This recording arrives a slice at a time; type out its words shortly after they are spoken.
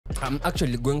I'm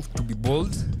actually going to be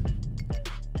bold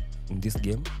in this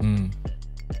game.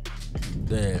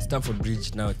 The Stamford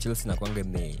Bridge now Chelsea inakwanga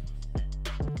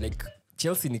like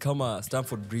Chelsea ni kama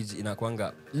Stamford Bridge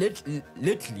inakwanga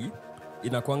lately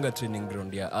inakwanga training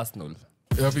ground ya Arsenal.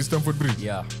 Happy Stamford Bridge.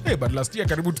 Yeah. Hey, but last year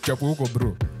karibu tuchapo huko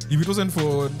bro. If it wasn't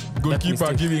for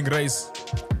goalkeeper giving Rice.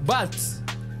 But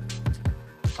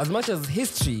as much as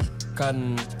history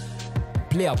can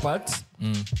play a part,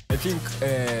 I think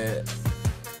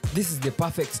this is the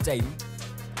perfect time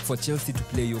for Chelsea to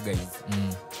play you guys.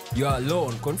 You are low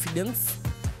on confidence.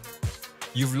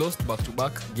 You've lost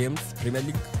back-to-back games, Premier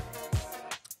League.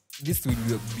 This will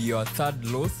be your third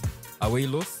loss, away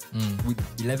loss, with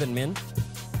 11 men.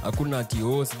 Hakuna ati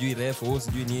sijui ref,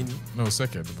 sijui nini. No,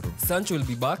 second, bro. Sancho will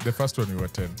be back. The first one you were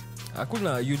 10.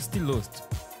 Hakuna, you still lost.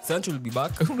 Sancho will be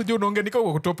back. Unajua unaongea nika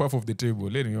uko top half of the table.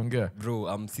 Leo niongea. Bro,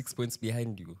 I'm 6 points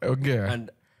behind you. Ongea.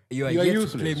 And you are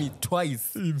yet to play me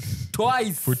twice.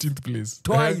 14th place.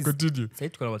 Twice. Continue. Sasa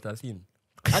tuko namba 13.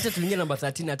 Hata tulingia namba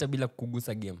 13 hata bila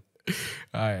kugusa game.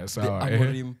 Aya, sawa. The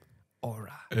Amorim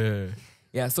aura. Eh.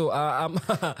 Yeah, so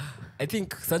I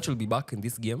think Sancho will be back in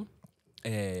this game.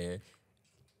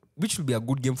 Which will be a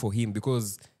good game for him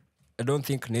because I don't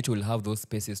think Neto will have those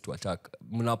spaces to attack.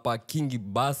 Mnapa kingi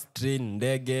bus, train,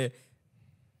 ndege,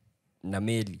 na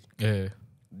meli.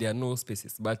 There are no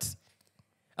spaces. But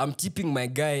I'm tipping my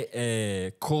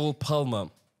guy Cole Palmer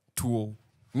to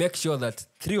make sure that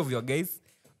 3 of your guys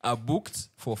are booked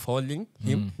for fouling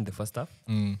him in the first half.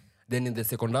 Then in the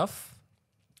second half,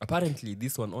 apparently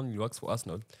this one only works for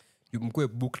Arsenal. You mkwe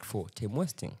booked for time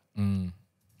wasting.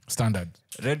 Standard.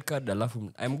 Red card,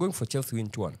 I'm going for Chelsea win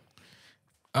 2-1.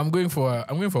 I'm going for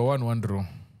 1-1 draw.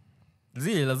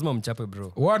 Zile lazima mchape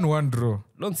bro. 1-1 draw.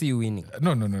 Don't see you winning.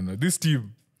 No. This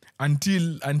team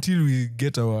until we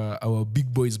get our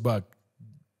big boys back,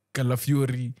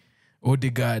 Calafiori,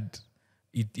 Odegaard,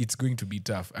 it's going to be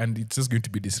tough, and it's just going to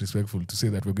be disrespectful to say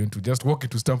that we're going to just walk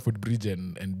into Stamford Bridge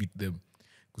and beat them,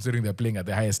 considering they're playing at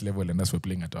the highest level and us we're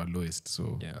playing at our lowest.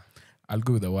 So yeah, I'll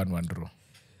go with a 1-1 draw.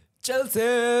 Chelsea.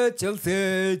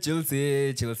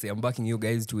 I'm backing you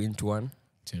guys to win 2-1.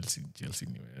 Chelsea.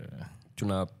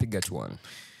 Tunapiga 2-1.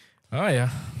 Oh yeah.